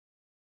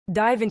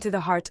Dive into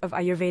the heart of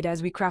Ayurveda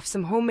as we craft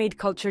some homemade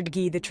cultured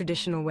ghee the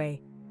traditional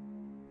way.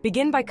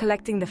 Begin by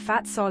collecting the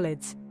fat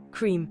solids,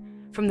 cream,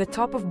 from the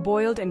top of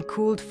boiled and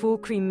cooled full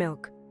cream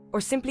milk,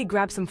 or simply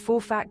grab some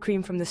full-fat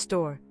cream from the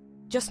store.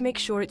 Just make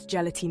sure it's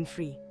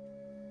gelatin-free.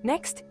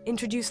 Next,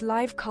 introduce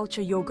live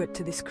culture yogurt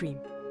to this cream.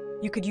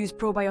 You could use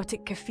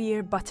probiotic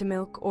kefir,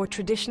 buttermilk, or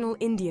traditional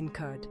Indian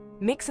curd.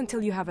 Mix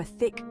until you have a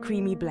thick,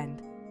 creamy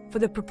blend. For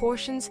the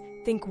proportions,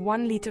 think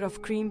 1 liter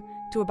of cream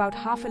to about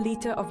half a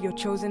liter of your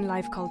chosen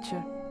live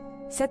culture.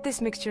 Set this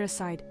mixture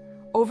aside,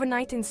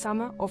 overnight in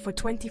summer or for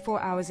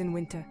 24 hours in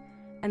winter,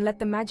 and let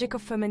the magic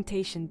of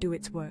fermentation do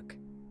its work.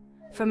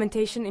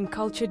 Fermentation in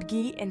cultured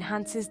ghee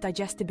enhances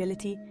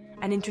digestibility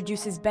and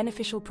introduces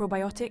beneficial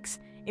probiotics,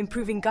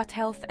 improving gut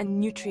health and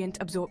nutrient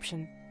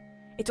absorption.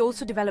 It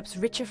also develops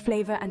richer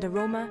flavor and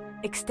aroma,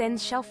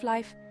 extends shelf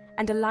life,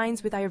 and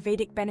aligns with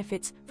Ayurvedic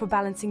benefits for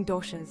balancing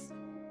doshas.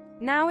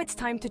 Now it's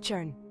time to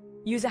churn.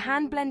 Use a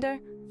hand blender,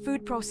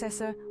 food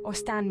processor, or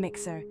stand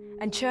mixer,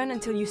 and churn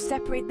until you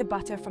separate the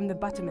butter from the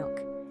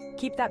buttermilk.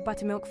 Keep that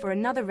buttermilk for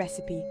another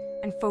recipe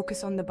and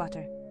focus on the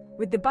butter.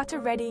 With the butter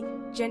ready,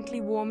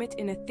 gently warm it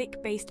in a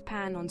thick-based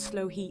pan on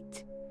slow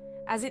heat.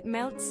 As it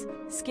melts,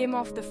 skim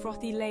off the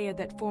frothy layer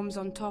that forms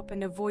on top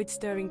and avoid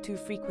stirring too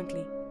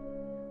frequently.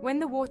 When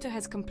the water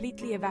has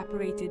completely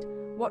evaporated,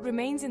 what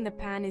remains in the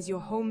pan is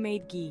your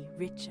homemade ghee,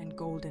 rich and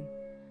golden.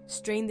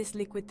 Strain this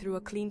liquid through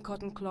a clean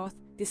cotton cloth,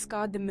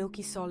 discard the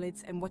milky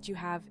solids, and what you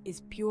have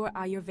is pure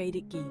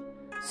Ayurvedic ghee.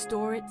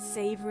 Store it,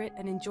 savor it,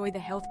 and enjoy the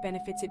health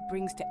benefits it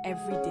brings to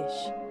every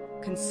dish.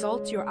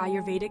 Consult your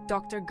Ayurvedic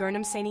Dr.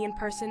 Gurnam Saini in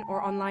person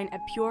or online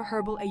at Pure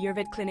Herbal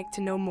Ayurved Clinic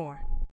to know more.